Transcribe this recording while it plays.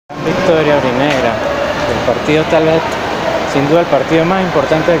historia aurinegra, el partido tal vez, sin duda el partido más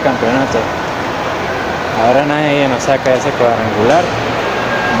importante del campeonato. Ahora nadie nos saca ese cuadrangular,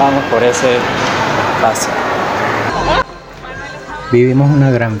 vamos por ese pase. Vivimos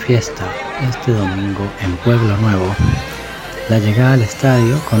una gran fiesta este domingo en Pueblo Nuevo. La llegada al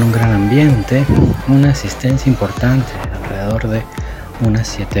estadio con un gran ambiente, una asistencia importante, alrededor de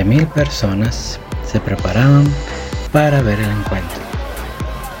unas 7.000 personas se preparaban para ver el encuentro.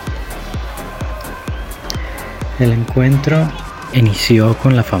 El encuentro inició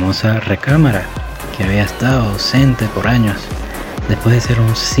con la famosa recámara, que había estado ausente por años. Después de ser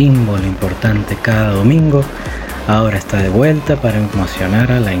un símbolo importante cada domingo, ahora está de vuelta para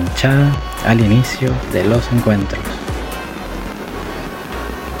emocionar a la hinchada al inicio de los encuentros.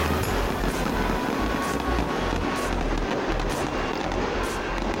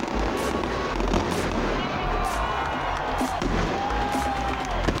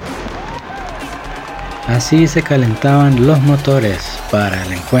 Así se calentaban los motores para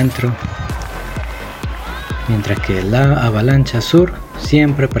el encuentro, mientras que la avalancha sur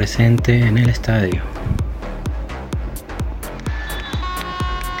siempre presente en el estadio.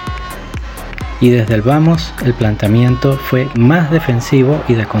 Y desde el vamos, el planteamiento fue más defensivo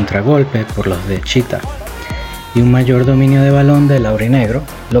y de contragolpe por los de Chita, y un mayor dominio de balón del aurinegro,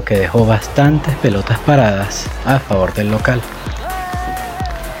 lo que dejó bastantes pelotas paradas a favor del local.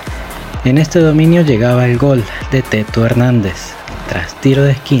 En este dominio llegaba el gol de Teto Hernández, tras tiro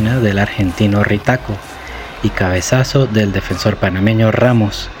de esquina del argentino Ritaco y cabezazo del defensor panameño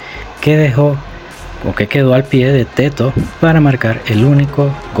Ramos, que quedó al pie de Teto para marcar el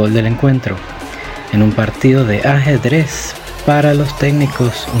único gol del encuentro. En un partido de ajedrez para los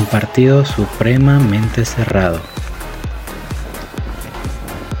técnicos, un partido supremamente cerrado.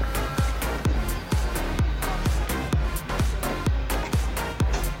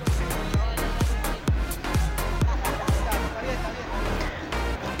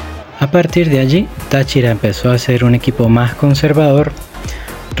 A partir de allí, Táchira empezó a ser un equipo más conservador,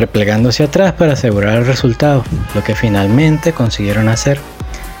 replegándose atrás para asegurar el resultado, lo que finalmente consiguieron hacer,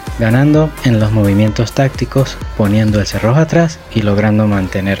 ganando en los movimientos tácticos, poniendo el cerrojo atrás y logrando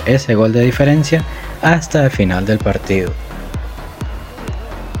mantener ese gol de diferencia hasta el final del partido.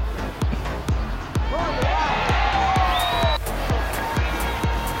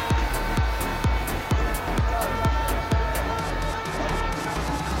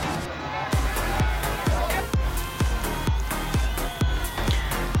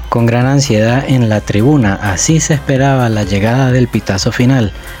 Con gran ansiedad en la tribuna, así se esperaba la llegada del pitazo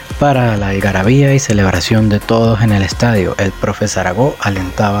final para la algarabía y celebración de todos en el estadio. El profe Zaragoza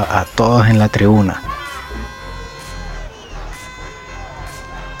alentaba a todos en la tribuna.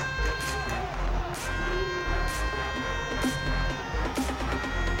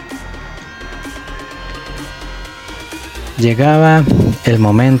 Llegaba el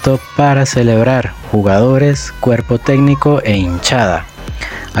momento para celebrar, jugadores, cuerpo técnico e hinchada,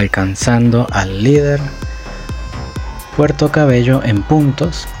 alcanzando al líder Puerto Cabello en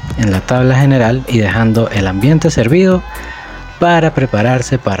puntos en la tabla general y dejando el ambiente servido para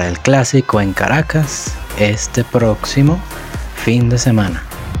prepararse para el clásico en Caracas este próximo fin de semana.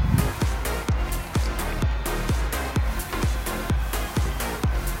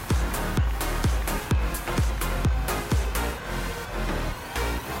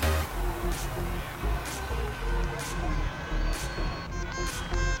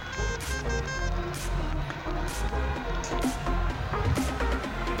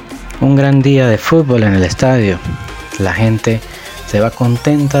 Un gran día de fútbol en el estadio. La gente se va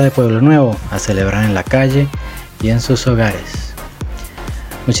contenta de Pueblo Nuevo a celebrar en la calle y en sus hogares.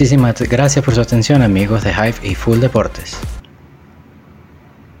 Muchísimas gracias por su atención, amigos de Hive y Full Deportes.